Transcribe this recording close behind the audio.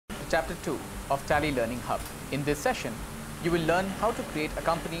Chapter 2 of Tally Learning Hub. In this session, you will learn how to create a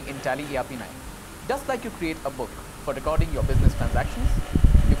company in Tally ERP 9. Just like you create a book for recording your business transactions,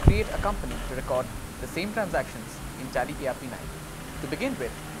 you create a company to record the same transactions in Tally ERP 9. To begin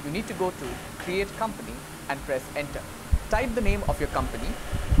with, you need to go to Create Company and press Enter. Type the name of your company,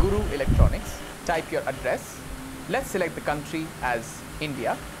 Guru Electronics. Type your address. Let's select the country as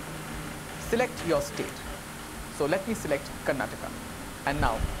India. Select your state. So let me select Karnataka. And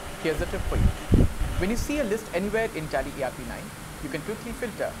now, here's a tip for you. When you see a list anywhere in Tally ERP 9, you can quickly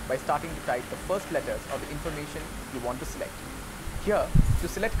filter by starting to type the first letters of the information you want to select. Here, to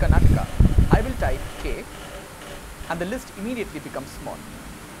select Karnataka, I will type K and the list immediately becomes small.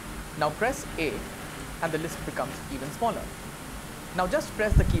 Now press A and the list becomes even smaller. Now just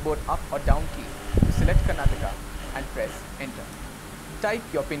press the keyboard up or down key to select Karnataka and press Enter. Type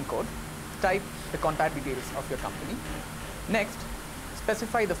your PIN code. Type the contact details of your company. Next,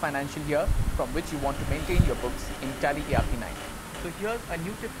 specify the financial year from which you want to maintain your books in Tally ERP 9. So here's a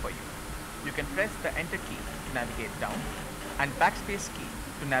new tip for you. You can press the Enter key to navigate down and backspace key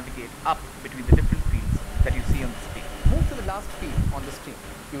to navigate up between the different fields that you see on the screen. Move to the last field on the screen.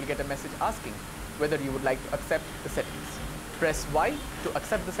 You will get a message asking whether you would like to accept the settings. Press Y to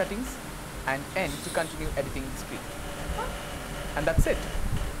accept the settings and N to continue editing the screen. And that's it.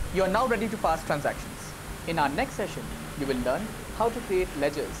 You are now ready to pass transactions. In our next session, you will learn how to create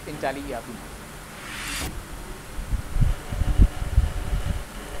ledgers in Tally ERP 9.